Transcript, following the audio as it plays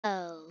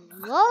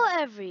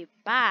Hello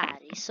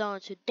everybody, so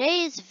in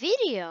today's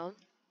video,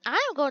 I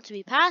am going to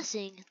be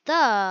passing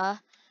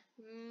the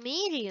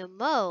medium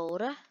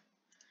mode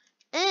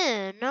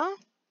in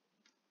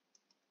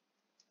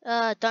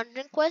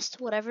Dungeon Quest,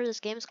 whatever this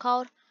game is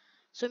called.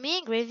 So me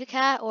and Gravy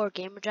Cat or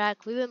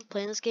Gamerjack, we've been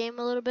playing this game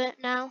a little bit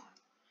now.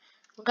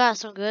 We got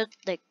some good,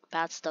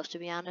 bad stuff to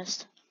be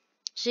honest.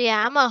 So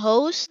yeah, I'm a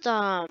host,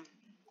 join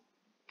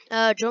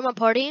my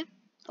party,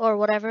 or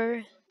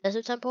whatever,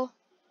 Desert Temple.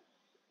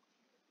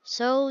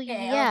 So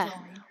yeah,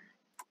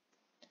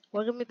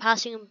 we're gonna be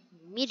passing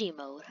medium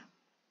mode.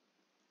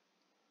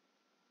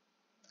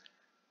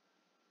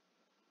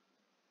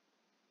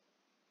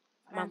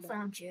 I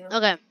found you.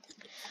 Okay,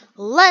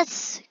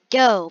 let's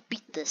go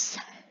beat this.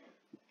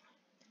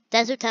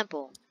 Desert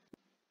Temple.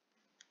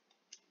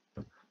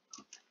 This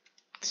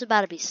is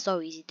about to be so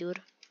easy,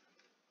 dude.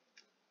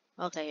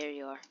 Okay, here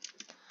you are.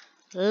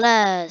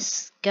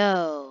 Let's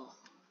go.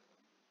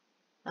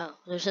 Oh,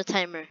 there's a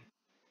timer.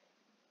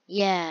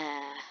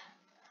 Yeah.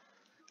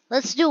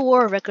 Let's do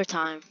world record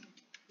time.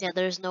 Yeah,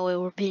 there's no way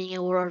we're beating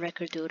a world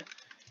record, dude.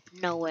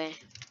 No way.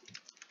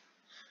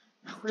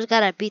 We just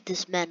gotta beat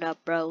this man up,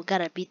 bro. We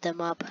gotta beat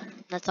them up.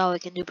 That's all we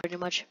can do, pretty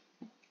much.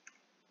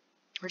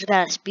 We just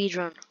gotta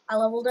speedrun. I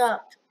leveled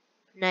up.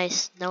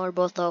 Nice. Now we're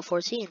both level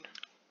 14.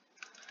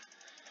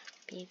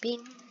 Bing,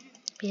 bing,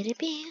 bing,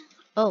 bing.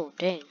 Oh,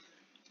 dang.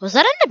 Was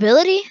that an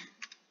ability?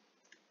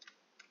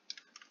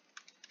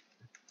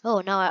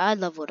 Oh, now I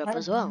leveled up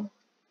as well.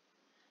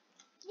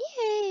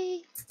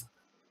 Yay!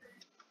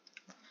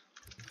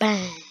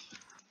 Bang!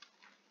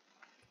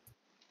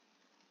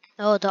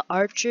 Oh, the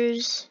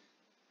archers.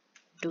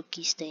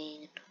 Dookie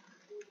stain.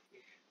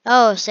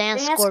 Oh, sand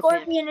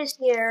scorpion is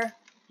here.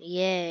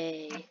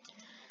 Yay!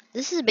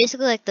 This is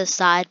basically like the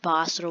side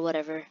boss or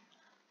whatever.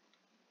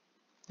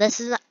 This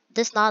is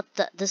not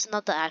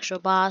the actual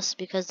boss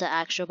because the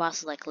actual boss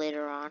is like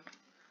later on.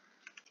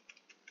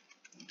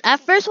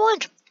 At first, when I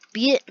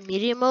beat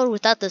medium mode, we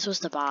thought this was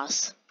the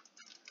boss.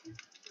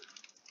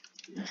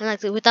 And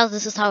like we thought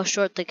this is how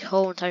short the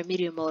whole entire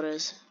medium mode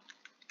is.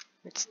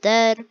 It's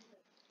dead.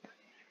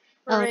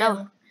 Oh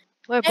no,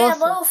 we're both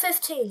level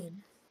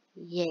 15.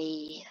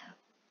 Yay!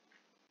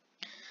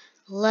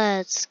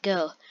 Let's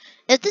go.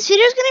 If this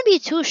video is gonna be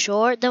too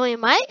short, then we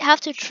might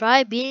have to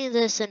try beating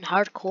this in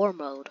hardcore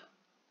mode.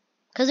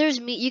 Cause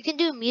you can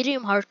do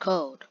medium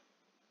hardcore.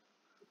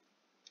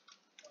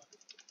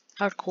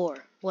 Hardcore,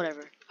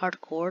 whatever.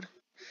 Hardcore.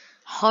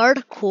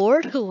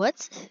 Hardcore?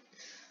 What?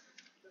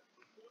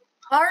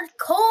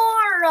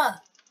 Hardcore.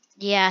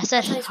 Yeah,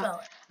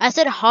 I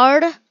said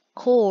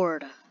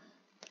hardcore.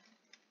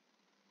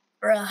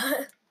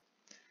 Bruh.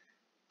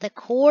 The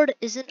chord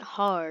isn't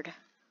hard.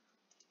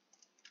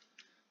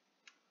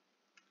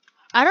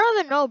 I don't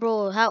even know,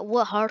 bro,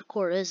 what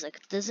hardcore is.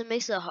 Like, does it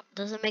make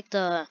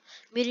the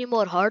medium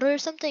mode harder or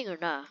something or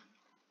not?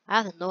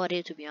 I have no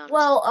idea, to be honest.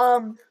 Well,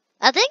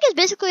 I think it's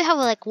basically have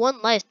like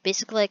one life,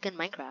 basically like in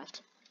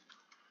Minecraft.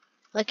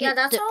 Like yeah,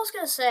 that's what I was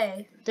gonna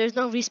say. There's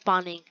no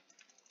respawning.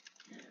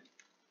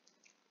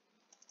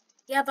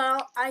 Yeah,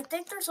 but I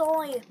think there's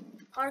only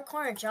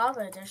hardcore in Java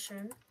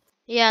edition.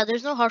 Yeah,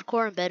 there's no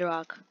hardcore in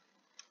Bedrock.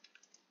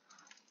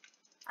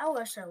 I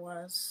wish there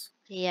was.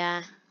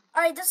 Yeah.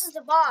 Alright, this is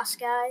the boss,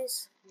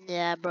 guys.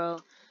 Yeah, bro.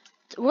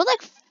 We're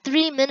like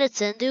 3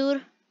 minutes in,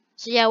 dude.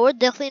 So yeah, we're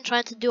definitely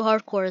trying to do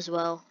hardcore as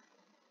well.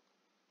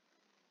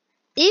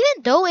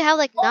 Even though we have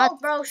like not...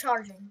 bro,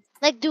 charging.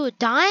 Like, dude,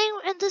 dying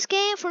in this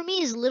game for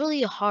me is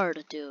literally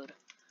hard, dude.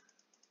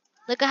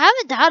 Like, I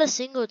haven't died a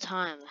single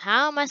time.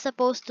 How am I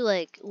supposed to,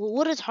 like...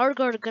 What is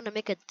hardcore gonna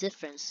make a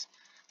difference?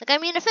 Like, I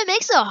mean, if it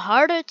makes it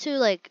harder to,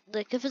 like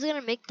if it's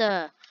gonna make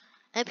the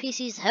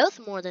NPC's health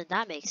more, then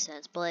that makes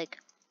sense. But, like...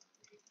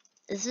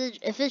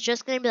 If it's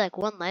just gonna be like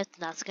one life,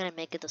 then that's gonna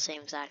make it the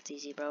same exact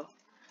easy, bro.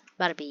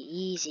 About to be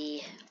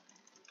easy.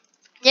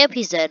 Yep,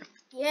 he's dead.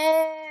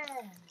 Yeah.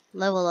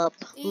 Level up.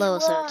 Level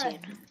 17.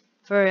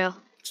 For real.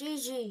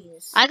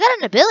 GG's. I got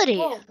an ability.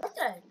 Whoa,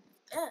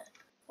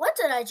 what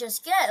did I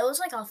just get? It was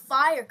like a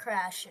fire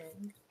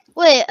crashing.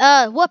 Wait,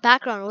 what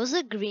background? Was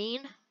it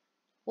green?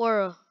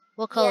 Or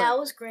what color? Yeah, it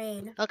was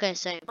green. Okay,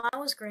 same.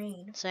 Mine was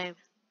green. Same.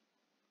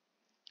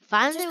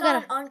 Finally, we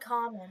got an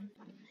uncommon.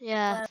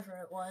 Yeah. Whatever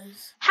it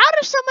was. How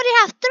does somebody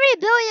have 3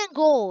 billion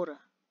gold?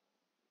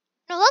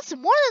 No, that's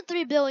more than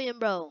 3 billion,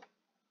 bro.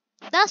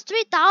 That's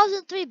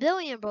 3,003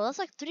 billion, bro. That's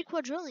like 3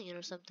 quadrillion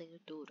or something,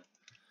 dude.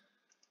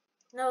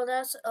 No,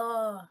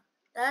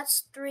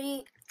 that's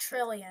 3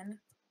 trillion.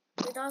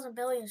 3,000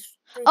 billion.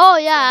 Oh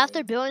yeah,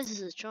 after billions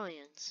is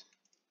trillions.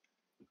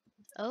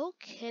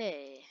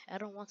 Okay, I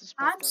don't want to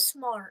spell. I'm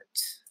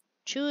smart.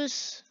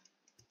 Choose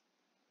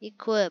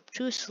equip.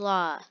 Choose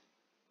slot.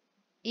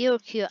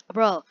 EOQ,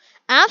 bro.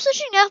 I'm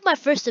switching off my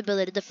first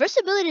ability. The first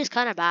ability is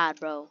kind of bad,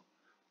 bro.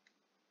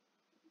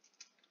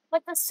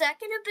 But the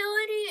second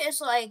ability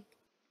is like,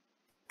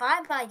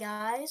 bye bye,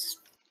 guys.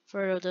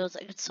 For real, dude,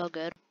 like, it's so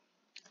good.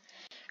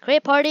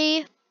 Create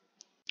party.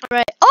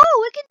 Alright.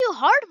 Oh, we can do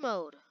hard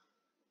mode.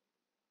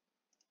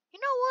 You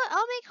know what?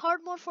 I'll make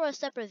hard mode for a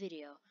separate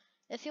video.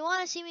 If you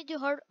want to see me do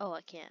hard... Oh,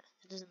 I can't.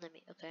 Doesn't let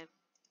me. Okay.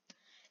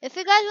 If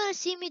you guys want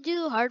to see me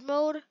do hard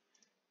mode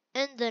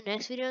in the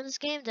next video in this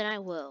game, then I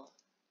will.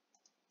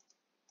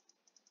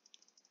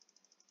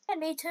 And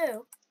me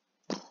too.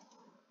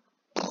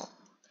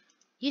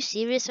 You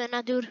serious right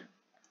now, dude?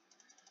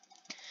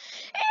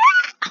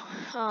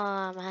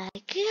 Oh my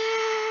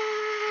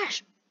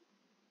gosh!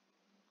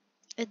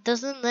 It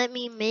doesn't let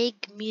me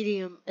make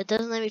medium. It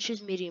doesn't let me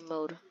choose medium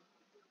mode.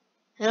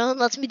 It only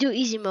lets me do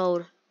easy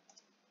mode.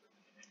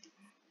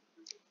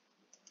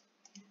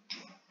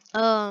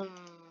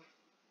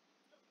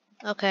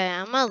 Okay,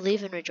 I'm gonna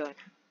leave and rejoin.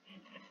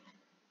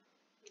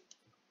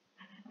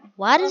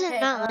 Why does it Okay,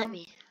 not let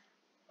me?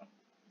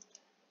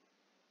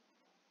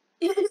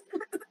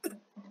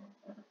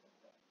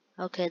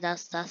 Okay,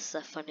 that's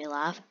a funny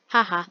laugh.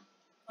 Haha.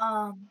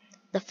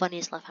 The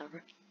funniest laugh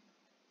ever.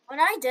 When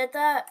I did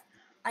that,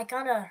 I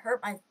kind of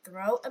hurt my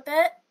throat a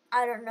bit.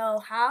 I don't know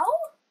how.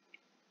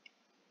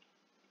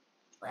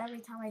 But every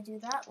time I do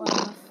that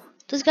laugh.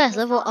 This guy's does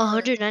level not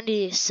hurt.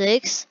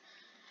 196.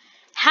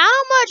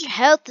 How much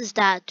health is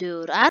that,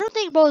 dude? I don't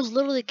think bro is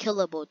literally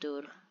killable,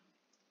 dude.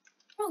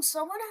 Bro,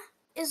 someone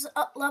is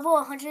level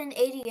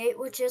 188,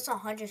 which is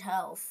 100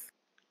 health.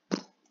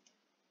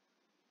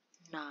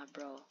 Nah,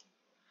 bro.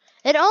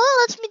 It only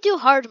lets me do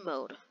hard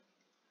mode.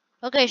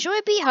 Okay, should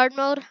we be hard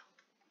mode?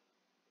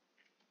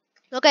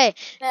 Okay,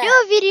 Yeah.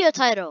 new video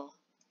title.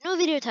 New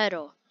video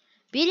title.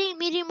 Beating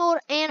medium mode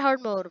and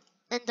hard mode.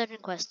 And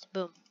dungeon quest.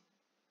 Boom.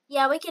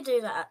 Yeah, we could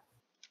do that.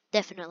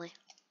 Definitely.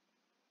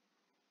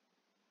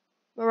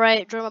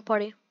 Alright, join my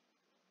party.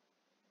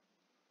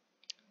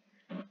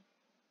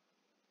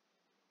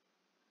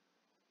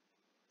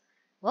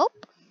 Well,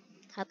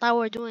 I thought we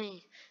were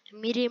doing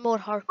medium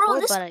mode hardcore, Bro,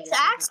 this but I guess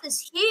axe not.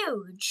 is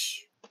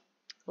huge.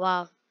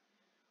 Wow.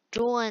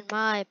 Join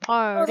my Bro,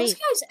 party. this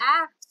guy's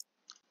axe.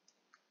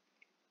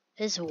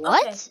 His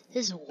what? Okay.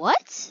 His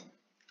what?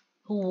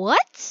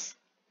 What?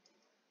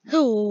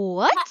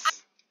 What?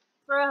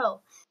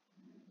 Bro.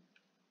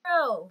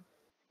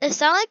 It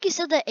sounded like you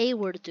said the A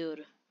word,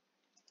 dude.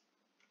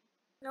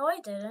 No, I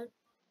didn't.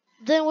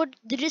 Then what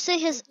did you say?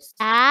 His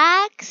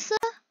axe?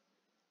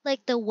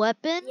 Like the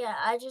weapon? Yeah,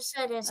 I just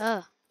said his.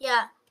 Oh.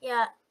 Yeah,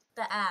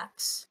 the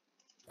axe.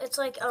 It's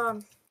like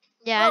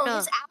Yeah, bro, I know.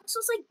 his axe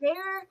was like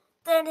bigger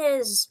than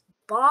his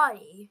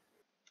body.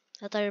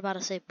 I thought you were about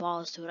to say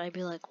balls, dude. I'd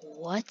be like,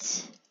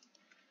 what?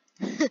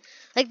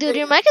 Like, dude,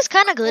 your mic is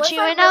kind of What glitchy if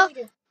I right now. really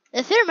did-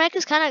 If your mic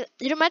is kind of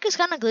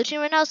glitchy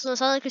right now, so it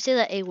sounds like you say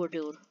that A word,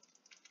 dude.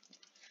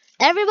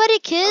 Everybody,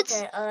 kids,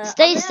 Okay,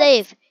 stay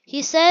safe.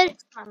 He said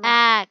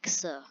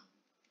axe,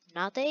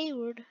 not the A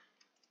word.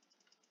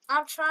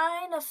 I'm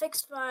trying to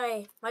fix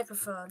my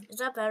microphone. Is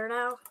that better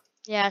now?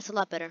 Yeah, it's a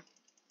lot better.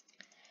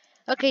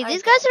 Okay,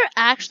 these Okay. guys are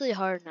actually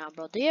hard now,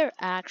 bro. They are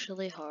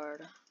actually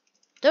hard.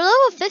 They're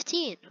level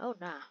 15. Oh,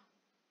 nah.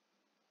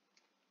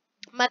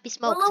 Might be We're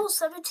smoked. level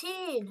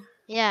 17.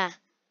 Yeah.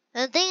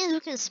 And the thing is, we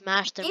can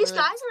smash them. These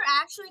really. guys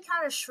are actually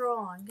kind of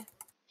strong.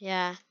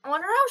 Yeah. I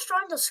wonder how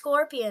strong the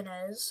scorpion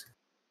is.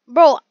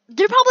 Bro,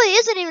 there probably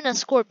isn't even a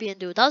scorpion,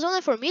 dude. That was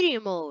only for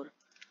medium mode.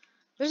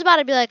 There's about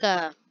to be like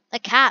a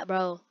cat,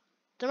 bro.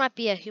 There might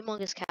be a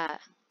humongous cat.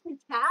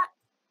 Cat?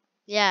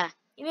 Yeah.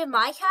 You mean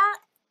my cat?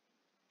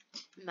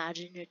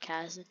 Imagine your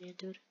cat is in here,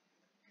 dude.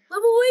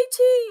 Level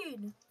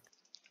 18.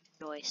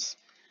 Noise.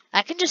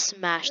 I can just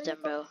smash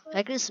them, bro.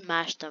 I can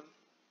smash them.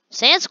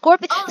 Sand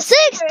scorpion. Oh,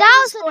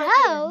 6,000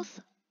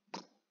 health.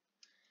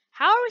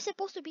 How are we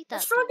supposed to beat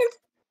that?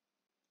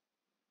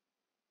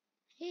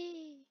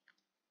 Hey.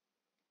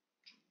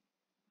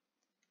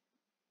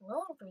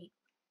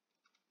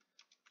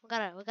 We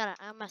gotta.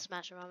 I'm gonna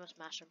smash him.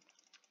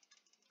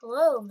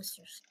 Hello, Mr.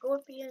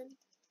 Scorpion.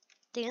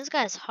 Dang, this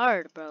guy's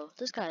hard, bro.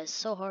 This guy is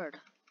so hard.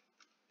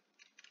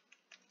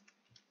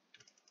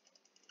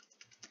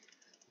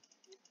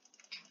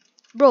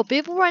 Bro,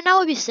 people right now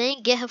would be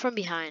saying, get him from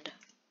behind.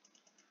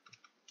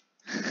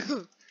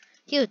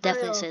 He would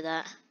definitely say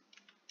that.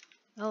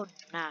 Oh,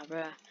 nah,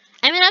 bro.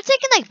 I mean, I'm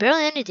taking, like,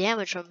 barely any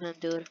damage from him,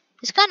 dude.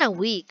 He's kind of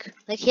weak.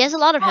 Like, he has a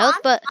lot of health,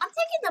 but... I'm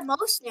taking the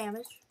most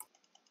damage.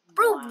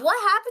 Bro, wow.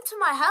 What happened to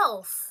my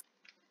health?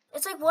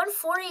 It's like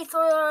 140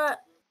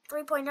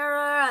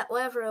 3.0,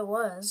 whatever it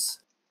was.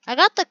 I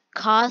got the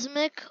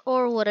cosmic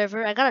or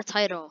whatever. I got a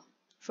title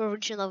for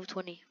reaching level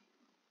 20.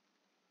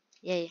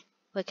 Yay.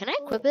 Wait, can I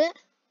equip it?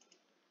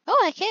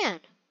 Oh, I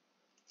can.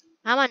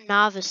 I'm a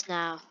novice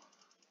now.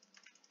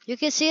 You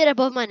can see it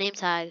above my name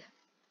tag.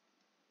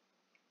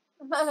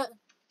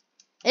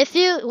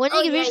 When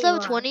you reach level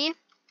 20,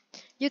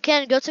 you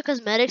can go to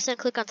cosmetics and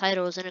click on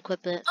titles and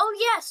equip it. Oh,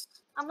 yes.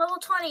 I'm level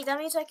 20. That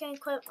means I can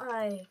equip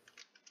my...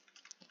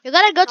 You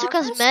gotta go to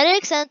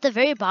cosmetics, and at the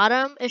very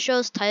bottom, it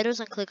shows titles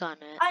and click on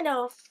it. I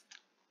know.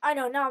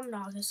 Now I'm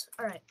novice.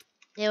 Alright.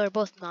 Yeah, we're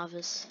both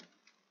novice.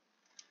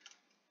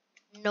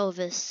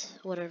 Novice,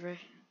 whatever.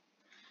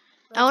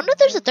 I wonder if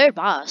there's a third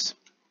boss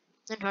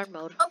in hard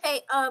mode.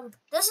 Okay,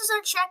 this is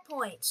our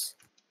checkpoints.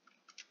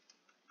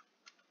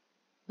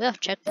 We have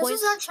checkpoints?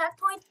 This is our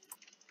checkpoint?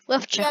 We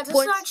have checkpoints? Yeah, this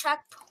is our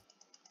checkpoint.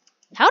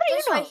 How do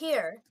you know? Right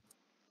here.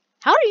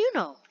 How do you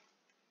know?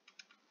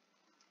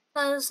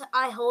 Because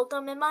I hold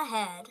them in my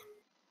head.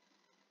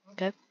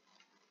 Okay.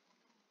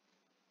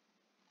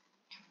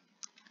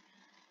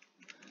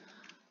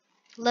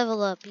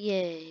 Level up,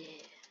 yay.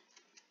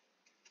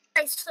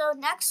 Alright, so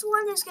next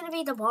one is gonna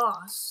be the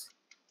boss.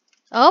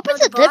 I hope So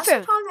it's the a boss will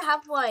different probably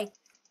have like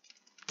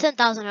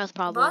 10,000 health the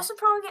probably. boss will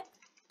probably get.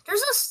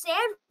 There's a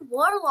sand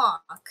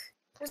warlock.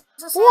 There's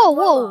a sand Whoa,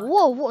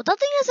 warlock. whoa. That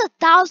thing has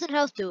 1,000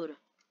 health, dude.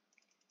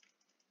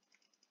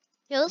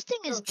 Yo, this thing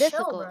is Bro, chill,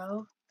 difficult.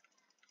 bro.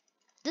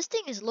 This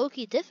thing is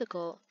low-key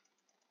difficult.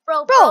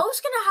 Bro, Bro!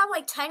 bro's gonna have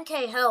like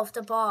 10k health,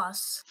 the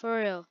boss. For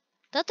real.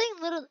 That thing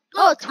literally...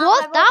 Oh, Look, I have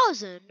like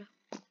 12,000!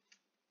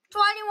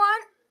 21.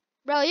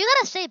 Bro, you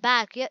gotta stay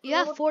back. You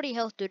have 40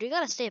 health, dude. You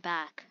gotta stay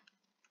back.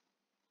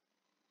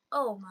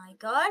 Oh my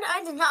god,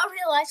 I did not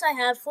realize I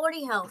had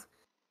 40 health.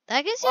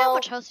 That gives you how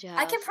much health you have.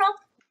 I can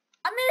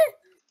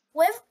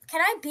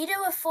can I beat it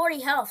with 40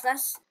 health?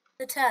 That's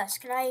the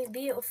test. Can I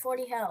beat it with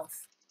 40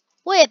 health?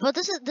 Wait, but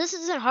this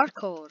isn't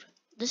hardcore.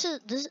 This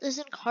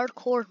isn't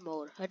hardcore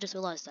mode. I just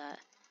realized that.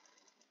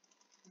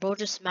 Bro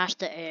just smashed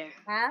the air.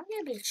 I'm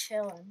gonna be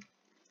chilling.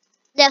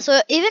 Yeah,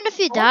 so even if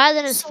you I die, want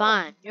then the it's sword.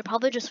 fine. You'll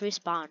probably just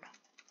respawn.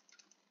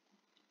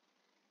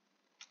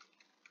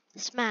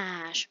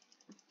 Smash.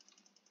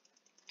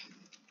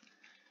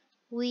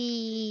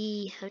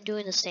 I'm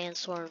doing the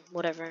sandstorm,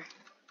 whatever.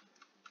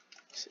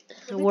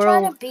 Did we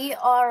try to beat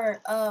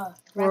our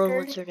Whirlwind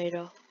record?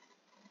 tornado.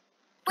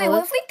 Wait, Oh,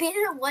 what if we beat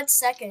it in 1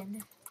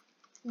 second?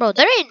 bro,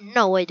 there ain't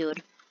no way,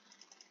 dude.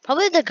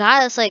 Probably the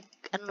guy that's like,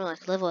 I don't know,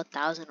 like level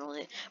 1,000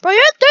 only. Bro,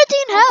 you're at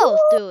 13 health,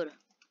 dude.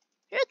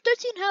 You're at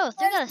 13 health.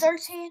 I have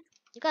 13.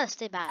 You gotta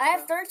stay back, I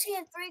have bro. 13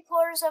 and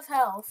 3/4 of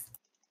health.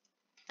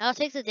 I'll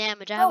take the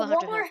damage. I Bro, have 100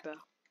 one more. health, bro.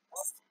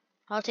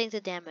 I'll take the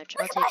damage.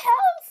 Look I'll at take my it.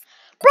 health.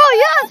 Bro,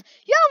 you have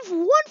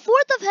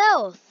 1/4 of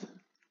health.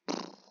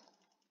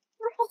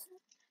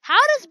 How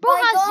does bro My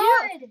have 0?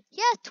 God.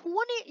 Yeah,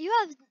 20. You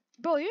have,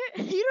 bro. You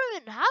don't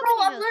even have Bro,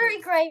 any I'm health. literally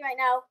dude. gray right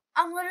now.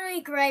 I'm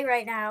literally gray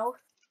right now.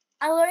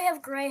 I literally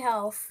have gray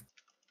health.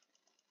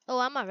 Oh,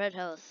 I'm at red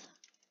health.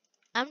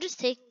 I'm just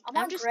taking. I'm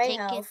I'm on just gray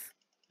tanking. health.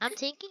 I'm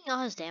tanking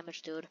all his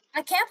damage, dude.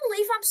 I can't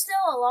believe I'm still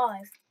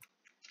alive.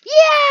 Yeah.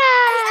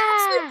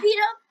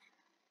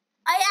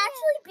 I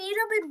actually beat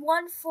him in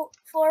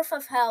 1/4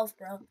 of health,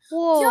 bro.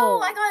 Whoa. Yo,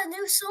 I got a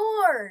new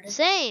sword.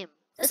 Same.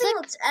 This It's thing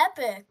like, looks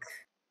epic.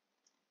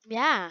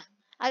 yeah.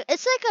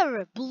 It's like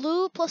a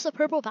blue plus a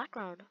purple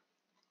background.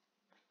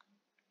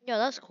 Yo,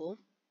 that's cool.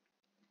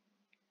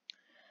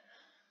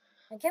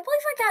 I can't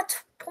believe I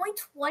got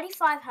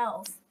 0.25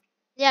 health.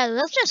 Yeah,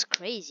 that's just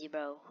crazy,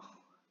 bro.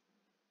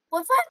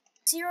 What if I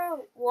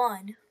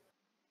 0-1?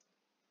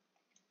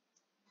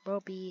 Bro,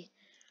 be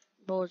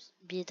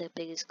the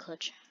biggest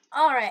clutch.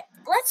 Alright,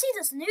 let's see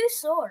this new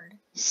sword.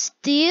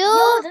 Steel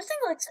Yo, this thing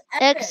looks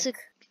epic.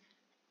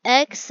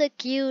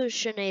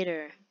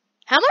 Executioner.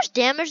 How much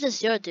damage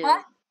does your do?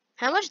 What?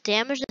 How much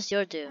damage does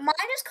your do?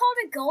 Mine is called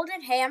a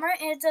golden hammer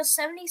and it does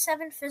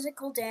 77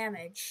 physical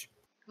damage.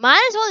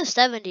 Mine is only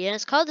 70 and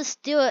it's called the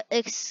Steel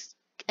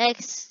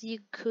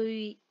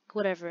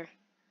whatever.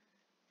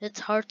 It's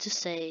hard to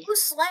say. Ooh,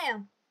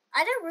 slam.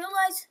 I didn't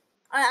realize.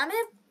 Alright, I'm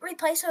gonna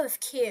replace it with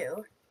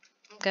Q.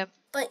 Okay.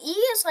 But E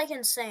is like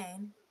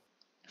insane.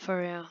 For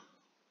real.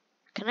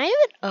 Can I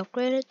even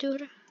upgrade it,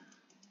 dude?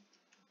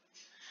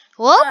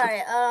 Well,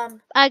 Alright,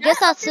 I guess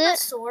that's it.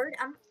 Sword.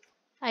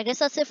 I guess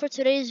that's it for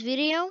today's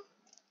video.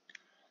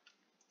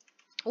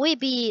 We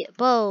beat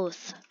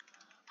both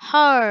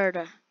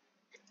hard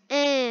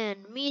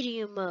and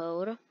medium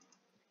mode.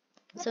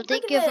 So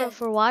thank you everyone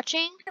for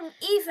watching.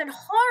 Even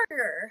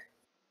harder.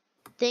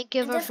 Thank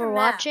you everyone for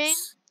watching.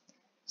 Maps.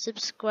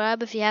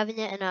 Subscribe if you haven't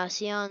yet, and I'll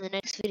see you on the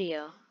next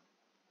video.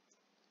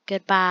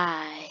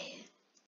 Goodbye.